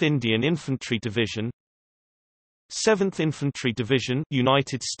 7th Indian Infantry Division, 7th Infantry Division,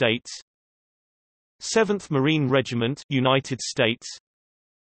 United States, 7th Marine Regiment, United States,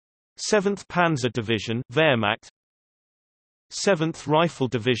 7th Panzer Division, Wehrmacht, 7th Rifle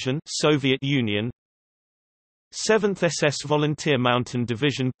Division, Soviet Union, 7th SS Volunteer Mountain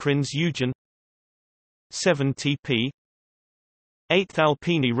Division, Prinz Eugen, 7th 8th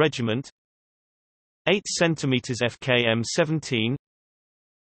Alpini Regiment, 8 cm FKM 17,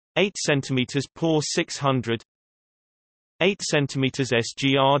 8 cm POR 600, 8 cm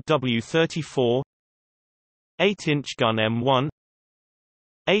SGRW 34, 8-inch gun M1,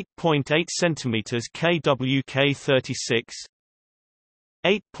 8.8 cm KWK 36,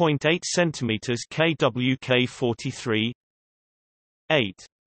 8.8 cm KWK 43, 8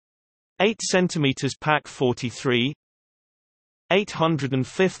 cm PAC 43,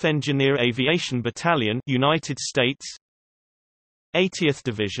 805th Engineer Aviation Battalion, United States, 80th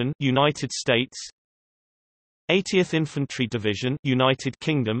Division, United States, 80th Infantry Division, United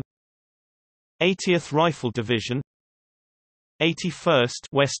Kingdom, 80th Rifle Division, 81st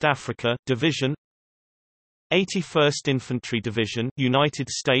West Africa Division, 81st Infantry Division, United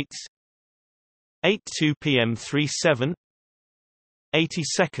States, 82 PM37,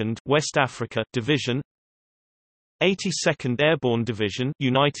 82nd West Africa Division, 82nd Airborne Division,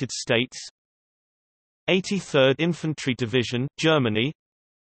 United States, 83rd Infantry Division, Germany,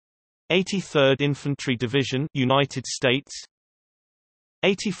 83rd Infantry Division, United States,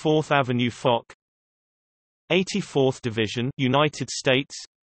 84th Avenue Foch, 84th Division, United States,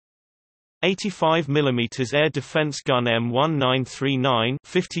 85 mm Air Defense Gun M1939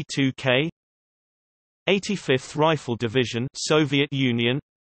 52K, 85th Rifle Division, Soviet Union,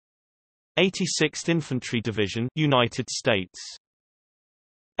 86th Infantry Division, United States,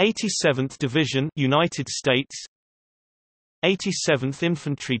 87th Division, United States, 87th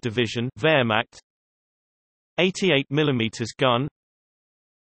Infantry Division, Wehrmacht, 88 mm gun,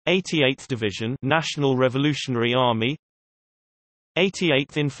 88th Division, National Revolutionary Army,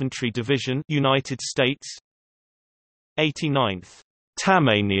 88th Infantry Division, United States, 89th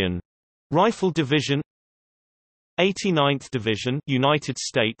Tammanian Rifle Division, 89th Division, United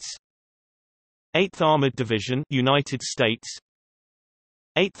States, 8th Armored Division, United States,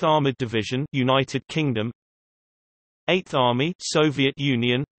 8th Armored Division, United Kingdom, 8th Army, Soviet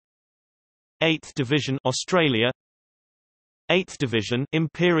Union, 8th Division, Australia, 8th Division,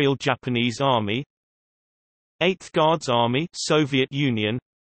 Imperial Japanese Army. 8th Guards Army, Soviet Union.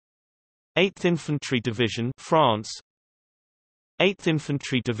 8th Infantry Division, France. 8th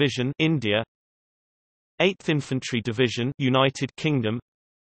Infantry Division, India. 8th Infantry Division, United Kingdom.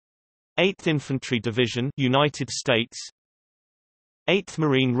 8th Infantry Division, United States. 8th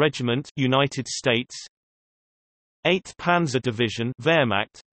Marine Regiment, United States. 8th Panzer Division,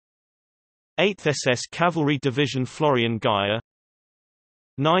 Wehrmacht. 8th SS Cavalry Division, Florian Geyer.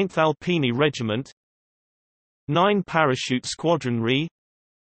 9th Alpini Regiment. 9 Parachute Squadron Re.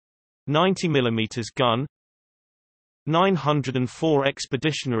 90 mm gun. 904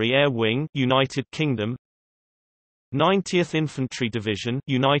 Expeditionary Air Wing, United Kingdom. 90th Infantry Division,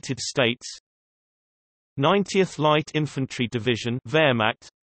 United States. 90th Light Infantry Division, Wehrmacht.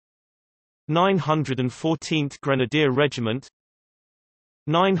 914th Grenadier Regiment.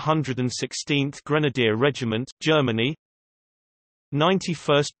 916th Grenadier Regiment, Germany.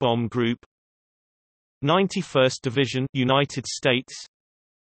 91st Bomb Group. 91st Division, United States.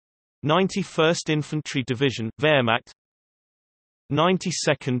 91st Infantry Division, Wehrmacht.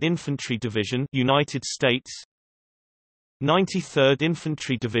 92nd Infantry Division, United States. 93rd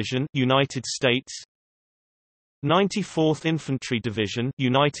Infantry Division, United States. 94th Infantry Division,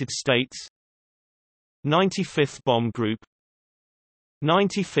 United States. 95th Bomb Group.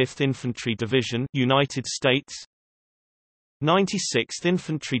 95th Infantry Division, United States. 96th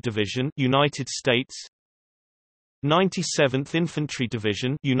Infantry Division, United States. 97th Infantry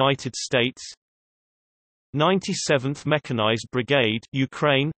Division, United States. 97th Mechanized Brigade,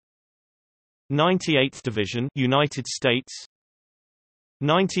 Ukraine. 98th Division, United States.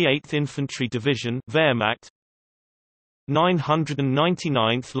 98th Infantry Division, Wehrmacht.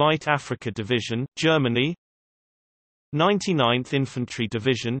 999th Light Africa Division, Germany. 99th Infantry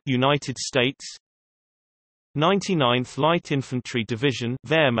Division, United States. 99th Light Infantry Division,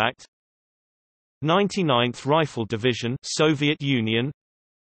 Wehrmacht. 99th Rifle Division, Soviet Union.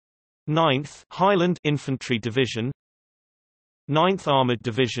 9th Highland Infantry Division. 9th Armored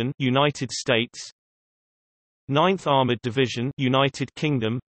Division, United States. 9th Armored Division, United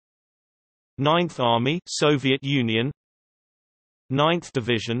Kingdom. 9th Army, Soviet Union. 9th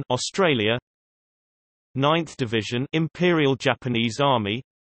Division, Australia. 9th Division, Imperial Japanese Army.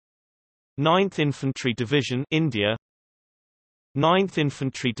 9th Infantry Division, India. 9th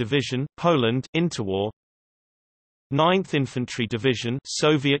Infantry Division, Poland, interwar. 9th Infantry Division,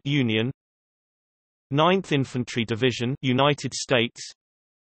 Soviet Union. 9th Infantry Division, United States.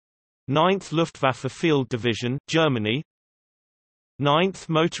 9th Luftwaffe Field Division, Germany. 9th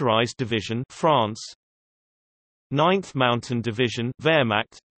Motorized Division, France. 9th Mountain Division,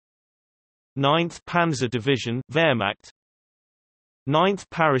 Wehrmacht. 9th Panzer Division, Wehrmacht. 9th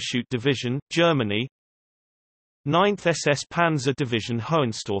Parachute Division, Germany. 9th SS Panzer Division,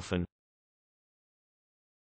 Hohenstaufen.